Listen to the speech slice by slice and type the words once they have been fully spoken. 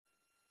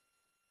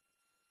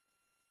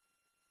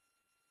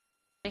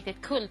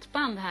Riktigt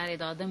kultband här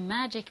idag, The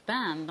Magic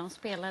Band. De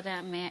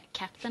spelade med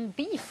Captain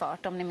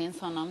Beefheart, om ni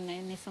minns honom.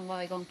 Ni som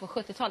var igång på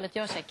 70-talet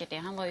gör säkert det.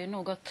 Han var ju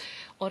något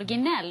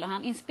originell och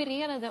han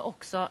inspirerade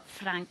också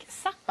Frank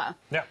Zappa.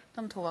 Ja.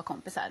 De två var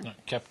kompisar. Ja,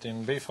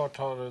 Captain Beefheart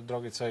har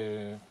dragit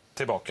sig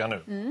tillbaka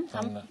nu.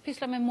 Han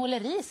pysslar med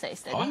måleri,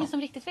 sägs det. Det är ingen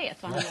som riktigt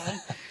vet vad han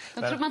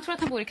gör. Man tror att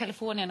han bor i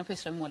Kalifornien och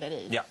pysslar med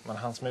måleri. Ja, men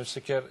hans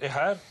musiker är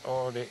här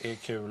och det är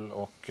kul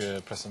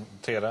att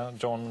presentera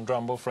John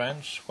Drumbo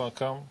French.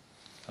 Welcome.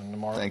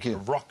 And Thank you.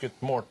 Rockette,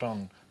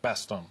 Morton,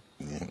 Baston.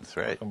 Yeah, that's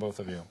right. From both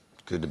of you.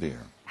 Good to be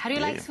here. How do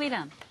you like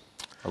Sweden?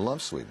 I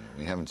love Sweden.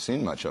 We haven't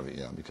seen much of it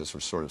yet because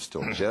we're sort of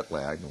still jet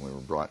lagged and we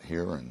were brought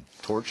here and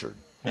tortured.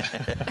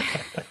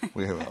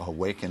 We were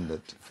awakened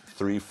at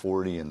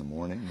 3:40 in the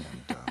morning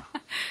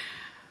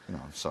and,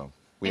 so...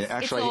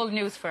 It's old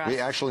news for us. We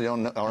actually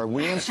don't know. Are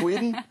we in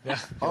Sweden? Yeah.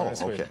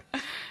 Okay.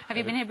 Have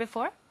you been here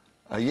before?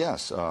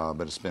 Yes,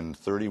 but it's been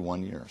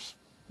 31 years.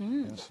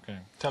 Yes. Okay.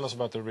 Tell us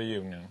about the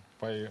reunion.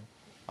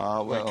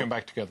 Why came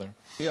back together?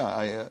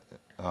 Yeah,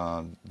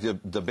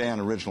 the band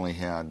originally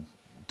had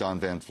Don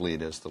Van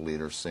Vliet as the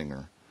leader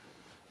singer,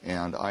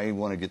 and I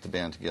want to get the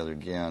band together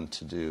again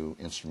to do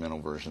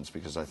instrumental versions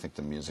because I think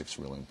the music's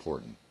really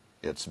important.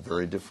 It's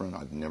very different.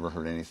 I've never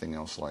heard anything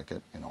else like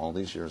it. In all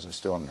these years, I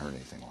still haven't heard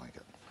anything like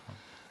it.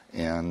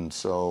 And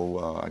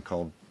so I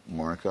called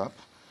Mark up,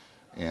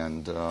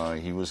 and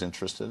he was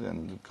interested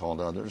and called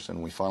others,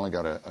 and we finally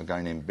got a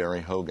guy named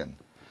Barry Hogan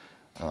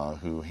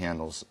who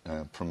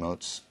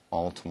promotes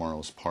all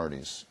tomorrow's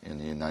parties in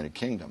the United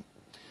Kingdom.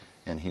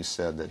 And he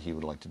said that he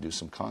would like to do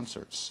some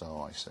concerts. So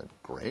I said,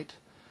 great.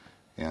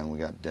 And we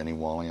got Denny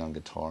Wally on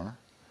guitar.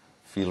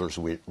 Feelers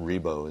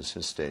Rebo is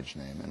his stage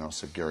name. And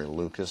also Gary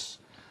Lucas,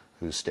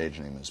 whose stage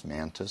name is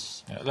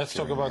Mantis. Yeah, let's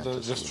talk about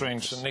the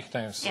strange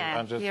nicknames. Yeah,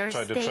 and just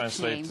try to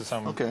translate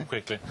some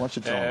quickly.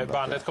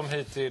 Bandet kom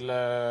hit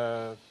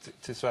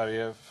till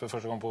Sverige för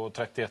första gången på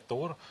 31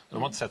 år.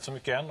 De har inte sett så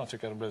mycket än. De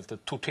tycker att de blev lite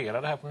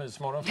torterade här på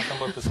Nyhetsmorgon för att de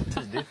var uppe så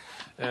tidigt.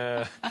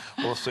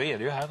 Och så är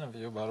det ju här när vi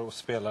jobbar och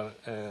spelar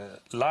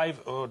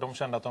live. Och de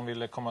kände att de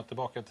ville komma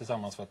tillbaka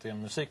tillsammans för att det är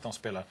en musik de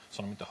spelar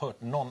som de inte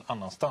hört någon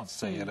annanstans,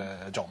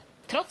 säger John.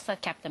 Trots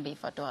att Captain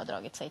Beefheart då har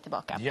dragit sig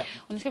tillbaka. Yeah.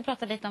 Och nu ska vi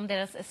prata lite om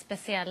deras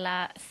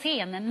speciella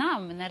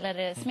scennamn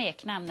eller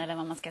smeknamn eller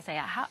vad man ska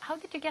säga. How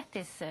did you get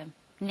these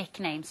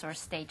nicknames or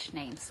stage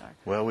names?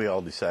 Or? Well, we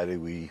all decided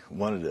we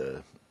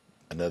wanted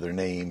another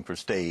name for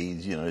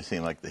stage. You know, it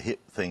seemed like the hip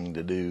thing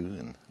to do,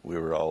 and we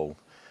were all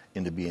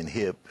into being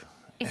hip.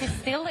 Is it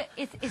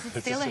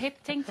still a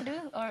hip thing to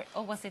do,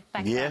 or was it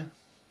back then?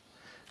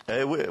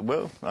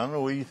 Well, I don't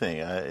know what you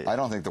think. I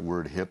don't think the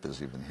word hip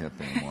is even hip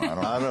anymore.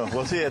 I don't know.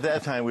 Well, see, at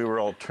that time we were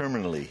all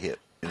terminally hip.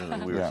 You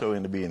know, we were so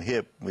into being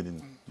hip, we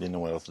didn't know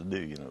what else to do.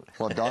 You know.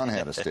 Well, Don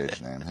had a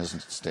stage name. His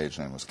stage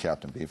name was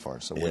Captain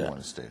Beefheart, so we wanted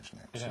a stage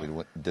name. So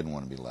we didn't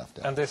want to be left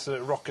out. And this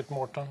Rockette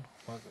Morton,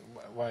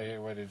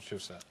 why did you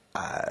choose that?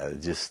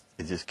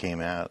 It just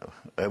came out.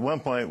 At one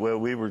point,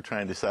 we were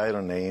trying to decide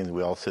on names.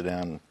 We all sit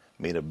down and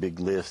made a big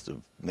list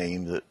of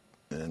names,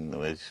 and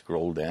I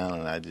scrolled down,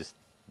 and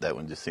that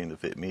one just seemed to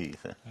fit me.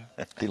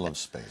 He loves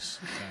space.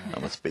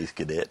 I'm a space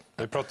cadet.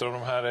 Vi pratar om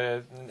de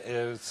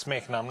här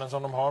smeknamnen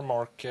som de har.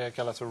 Mark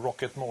kallas för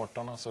Rockette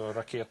Morton, alltså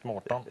Raket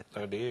Morton.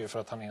 Det är ju för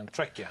att han är en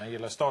trekkie. Han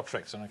gillar Star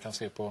Trek, som du kan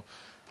se på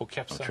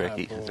kepsen här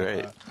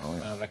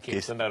på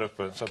raketen där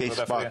uppe. Så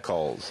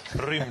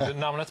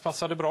rymdnamnet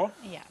passade bra.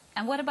 Yeah.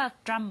 And what about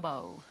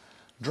Drumbo?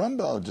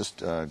 Drumbo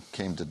just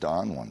came to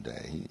Don one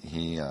day.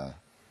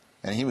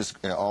 And he was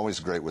always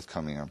great with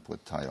coming up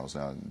with titles.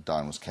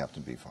 Don was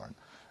Captain Beefheart.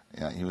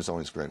 Yeah, he was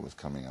always great with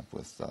coming up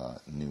with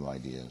new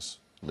ideas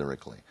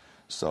lyrically.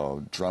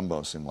 So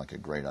Drumbo seemed like a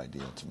great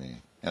idea to me.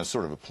 And it's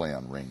sort of a play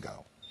on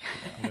Ringo.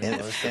 And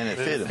it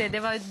fit him. Det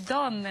var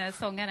Don,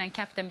 sångaren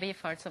Captain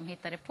Beefheart, som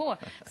hittade på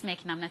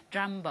smeknamnet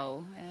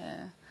Drumbo.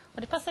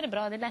 Och det passade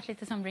bra, det lät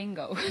lite som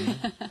Ringo.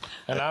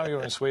 And now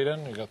you're in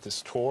Sweden, you got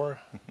this tour.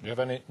 Do you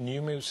have any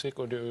new music,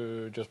 or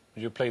do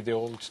you play the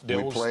old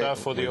stuff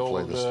for the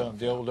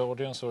old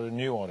audience or the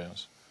new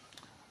audience?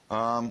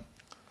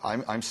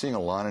 I'm seeing a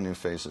lot of new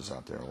faces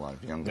out there, a lot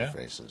of younger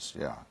faces.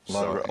 Yeah, a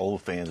lot of our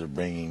old fans are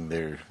bringing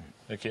their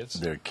kids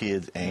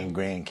and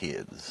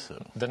grandkids. So.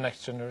 The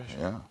next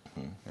generation.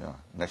 Yeah,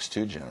 next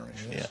two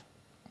generations. Yeah,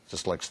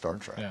 just like Star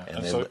Trek. Yeah,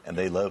 and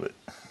they love it.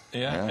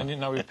 Yeah, and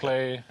now we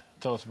play.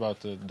 Tell us about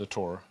the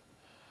tour.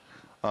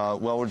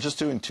 Well, we're just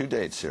doing 2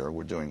 dates here.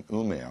 We're doing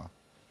Umeå.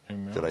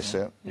 Did I say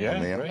it? Yeah,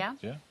 Umeå?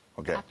 Yeah.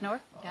 Okay. Up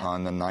north. Yeah.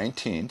 On the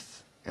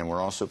 19th, and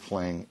we're also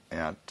playing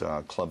at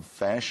Club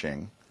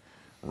Fasching,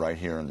 right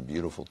here in the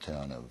beautiful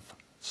town of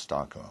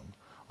Stockholm,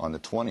 on the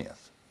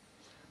 20th.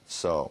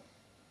 So,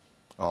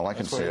 all I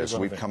can say is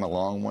we've come a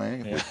long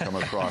way. Yeah. We've come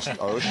across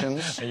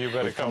oceans. And you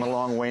better we've come a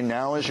long way.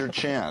 Now is your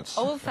chance.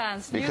 Old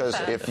fans, new because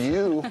fans.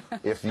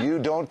 if you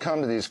don't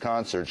come to these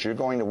concerts, you're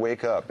going to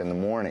wake up in the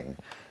morning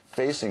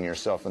facing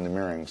yourself in the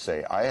mirror and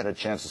say, I had a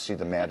chance to see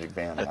the Magic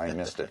Band and I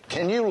missed it.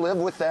 Can you live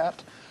with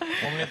that?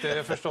 Om ni inte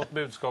har förstått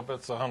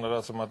budskapet så handlar det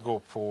alltså om att gå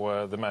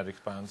på The Magic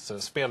Bands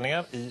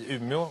spelningar i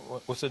Umeå.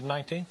 Was it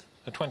 19th?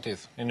 The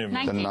 20th in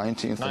Umeå. The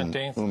 19th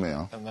in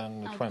Umeå. And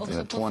then the Och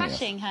 20th. på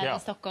Fasching här i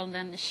Stockholm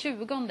den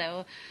 20:e.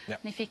 Och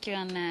ni fick ju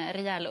en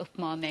rejäl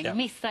uppmaning.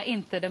 Missa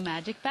inte The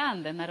Magic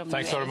Band när de är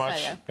i Sverige. Thanks very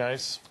much,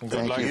 guys. Good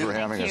Thank luck. you for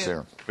having us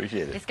here.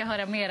 Appreciate it. Vi ska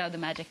höra mer av The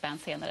Magic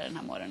Band senare den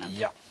här morgonen.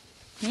 Ja.